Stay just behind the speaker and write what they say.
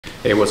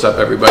Hey, what's up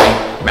everybody?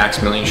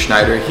 Maxamillian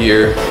Schneider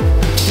here.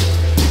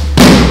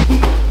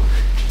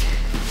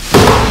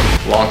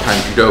 Longtime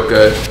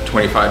judoka,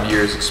 25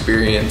 years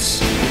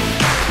experience,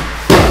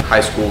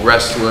 high school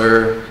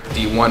wrestler,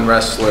 D1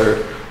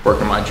 wrestler,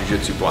 working my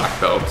jiu-jitsu black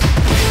belt.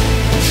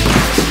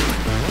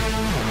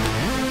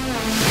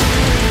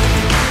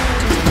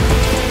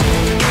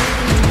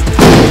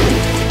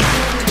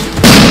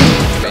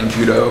 In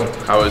judo,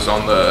 I was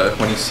on the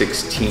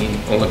 2016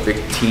 Olympic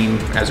team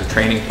as a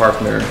training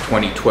partner.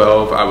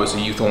 2012, I was a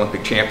youth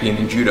Olympic champion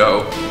in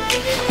judo.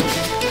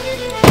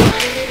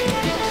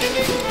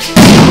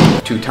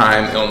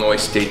 Two-time Illinois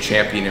state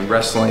champion in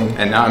wrestling.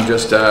 And now I'm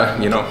just,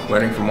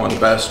 learning from one of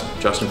the best,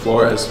 Justin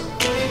Flores.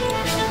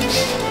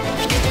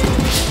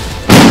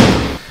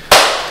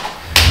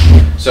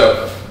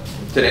 So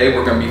today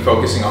we're going to be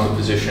focusing on the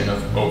position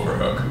of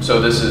overhook.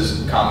 So this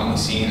is commonly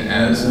seen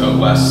as a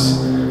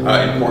less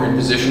important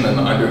position than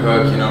the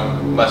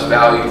underhook, less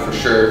value for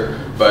sure,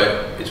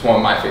 but it's one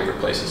of my favorite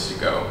places to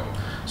go.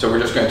 So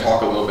we're just going to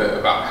talk a little bit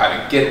about how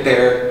to get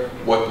there,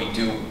 what we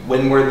do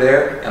when we're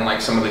there, and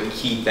like some of the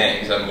key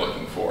things I'm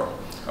looking for.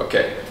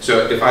 Okay,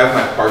 so if I have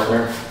my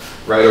partner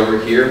right over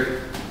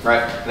here,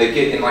 right, they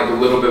get in like a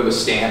little bit of a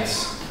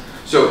stance.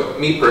 So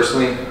me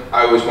personally,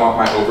 I always want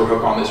my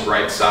overhook on this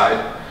right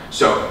side.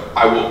 So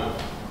I will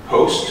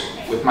post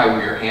with my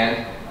rear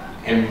hand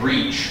and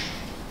reach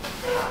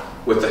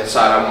with the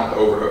side I want the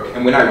overhook.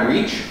 And when I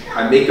reach,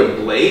 I make a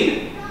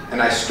blade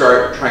and I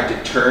start trying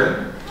to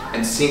turn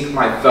and sink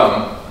my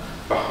thumb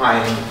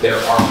behind their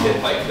armpit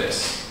like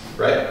this,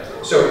 right?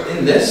 So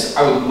in this,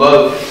 I would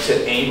love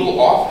to angle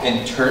off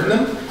and turn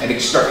them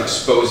and start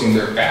exposing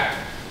their back.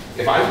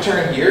 If I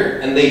turn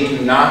here and they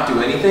do not do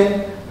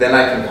anything, then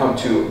I can come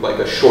to like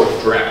a short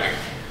drag.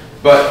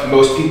 But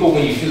most people,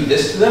 when you do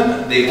this to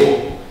them, they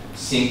will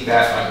sink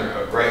that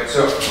underhook, right?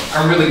 So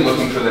I'm really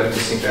looking for them to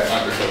sink that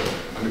underhook.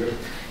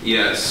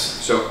 Yes,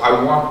 so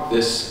I want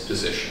this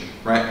position,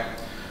 right?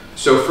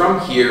 So from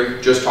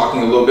here, just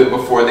talking a little bit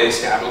before they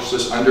establish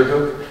this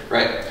underhook,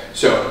 right?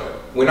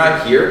 So when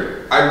I'm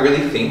here, I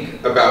really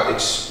think about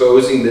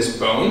exposing this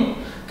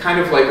bone, kind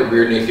of like a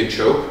rear naked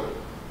choke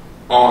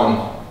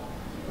on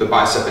the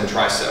bicep and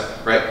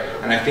tricep, right?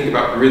 And I think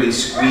about really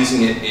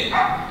squeezing it in.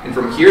 And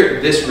from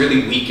here, this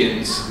really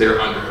weakens their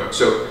underhook.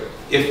 So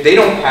if they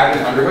don't have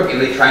an underhook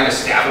and they try and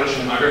establish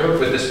an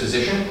underhook with this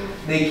position,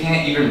 they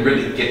can't even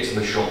really get to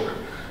the shoulder.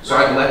 So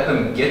I let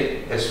them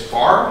get as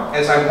far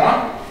as I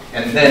want,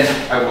 and then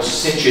I will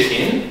cinch it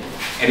in,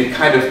 and it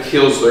kind of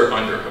kills their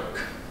underhook.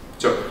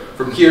 So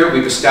from here,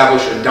 we've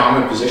established a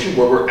dominant position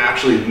where we're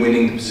actually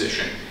winning the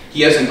position.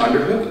 He has an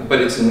underhook,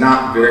 but it's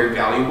not very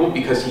valuable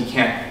because he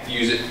can't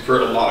use it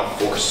for a lot of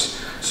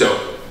force.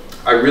 So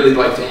I really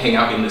like to hang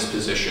out in this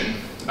position.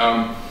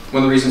 One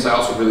of the reasons I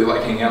also really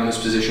like hanging out in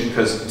this position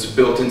because it's a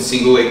built-in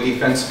single leg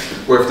defense,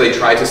 where if they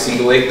try to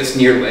single leg this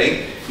near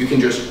leg, you can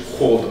just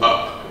hold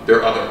up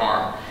their other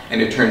arm,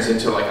 and it turns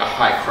into like a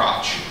high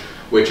crotch,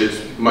 which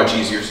is much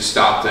easier to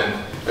stop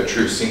than a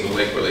true single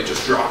leg where they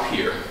just drop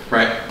here,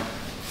 right?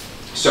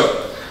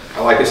 So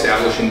I like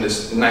establishing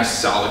this nice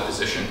solid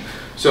position.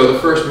 So the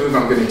first move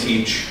I'm going to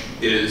teach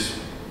is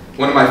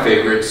one of my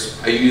favorites.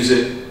 I use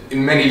it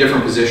in many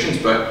different positions,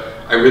 but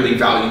I really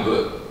value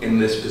it in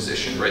this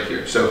position right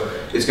here. So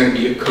it's going to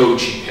be a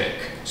kochi pick.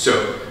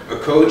 So a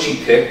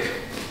kochi pick,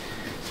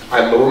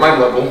 I lower my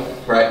level,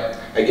 right?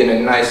 I get a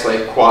nice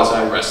like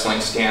quasi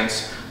wrestling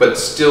stance, but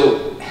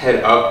still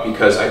head up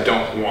because I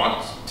don't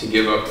want to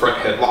give up front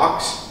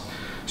headlocks.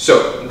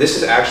 So this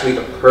is actually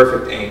a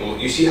perfect angle.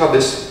 You see how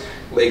this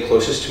leg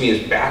closest to me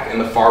is back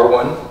and the far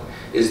one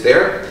is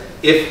there?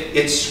 If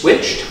it's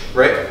switched,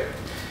 right,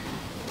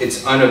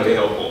 it's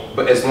unavailable.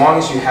 But as long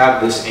as you have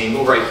this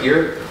angle right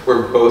here, where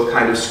we're both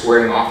kind of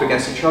squaring off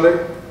against each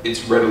other,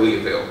 it's readily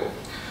available.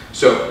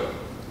 So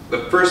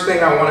the first thing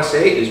I want to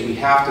say is we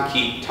have to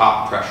keep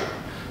top pressure.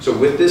 So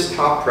with this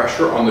top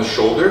pressure on the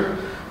shoulder,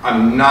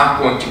 I'm not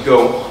going to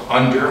go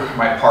under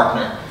my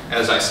partner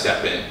as I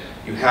step in.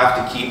 You have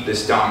to keep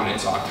this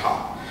dominance on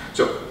top.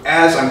 So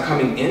as I'm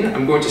coming in,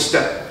 I'm going to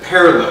step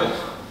parallel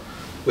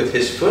with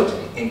his foot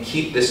and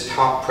keep this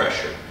top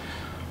pressure.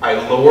 I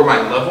lower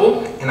my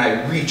level and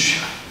I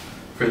reach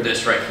for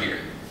this right here,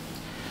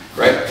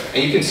 right?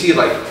 And you can see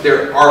like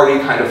they're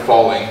already kind of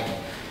falling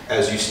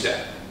as you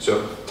step.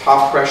 So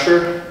top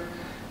pressure,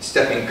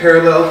 stepping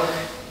parallel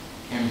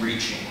and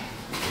reaching,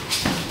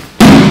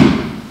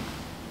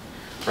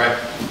 right?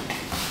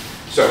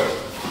 So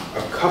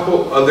a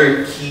couple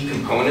other key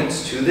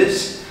components to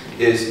this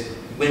is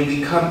when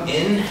we come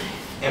in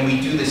and we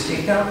do this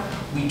takedown,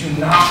 we do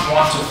not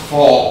want to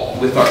fall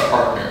with our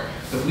partner.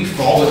 If we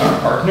fall with our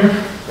partner,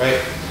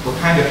 right, we're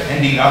kind of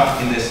ending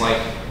up in this like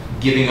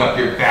giving up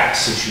your back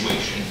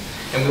situation.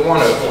 And we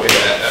want to avoid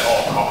that at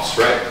all costs,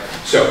 right?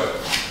 So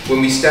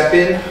when we step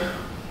in,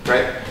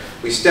 right,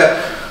 we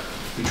step,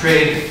 we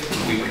trade,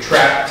 we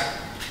retract,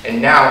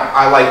 and now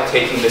I like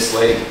taking this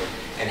leg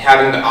and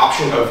having the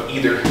option of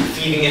either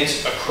feeding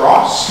it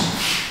across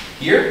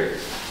here,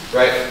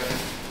 right,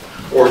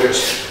 or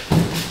just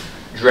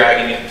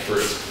dragging it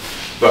through.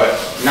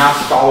 But not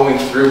following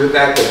through with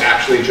that, but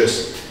actually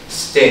just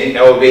staying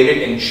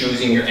elevated and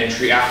choosing your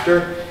entry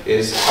after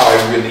is how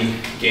I really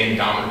gain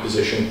dominant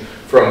position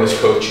from this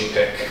coach you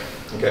pick.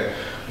 Okay,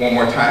 one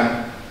more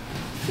time,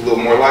 a little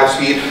more live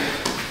speed.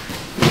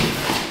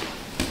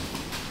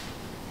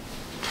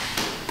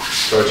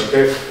 Coach you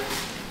pick.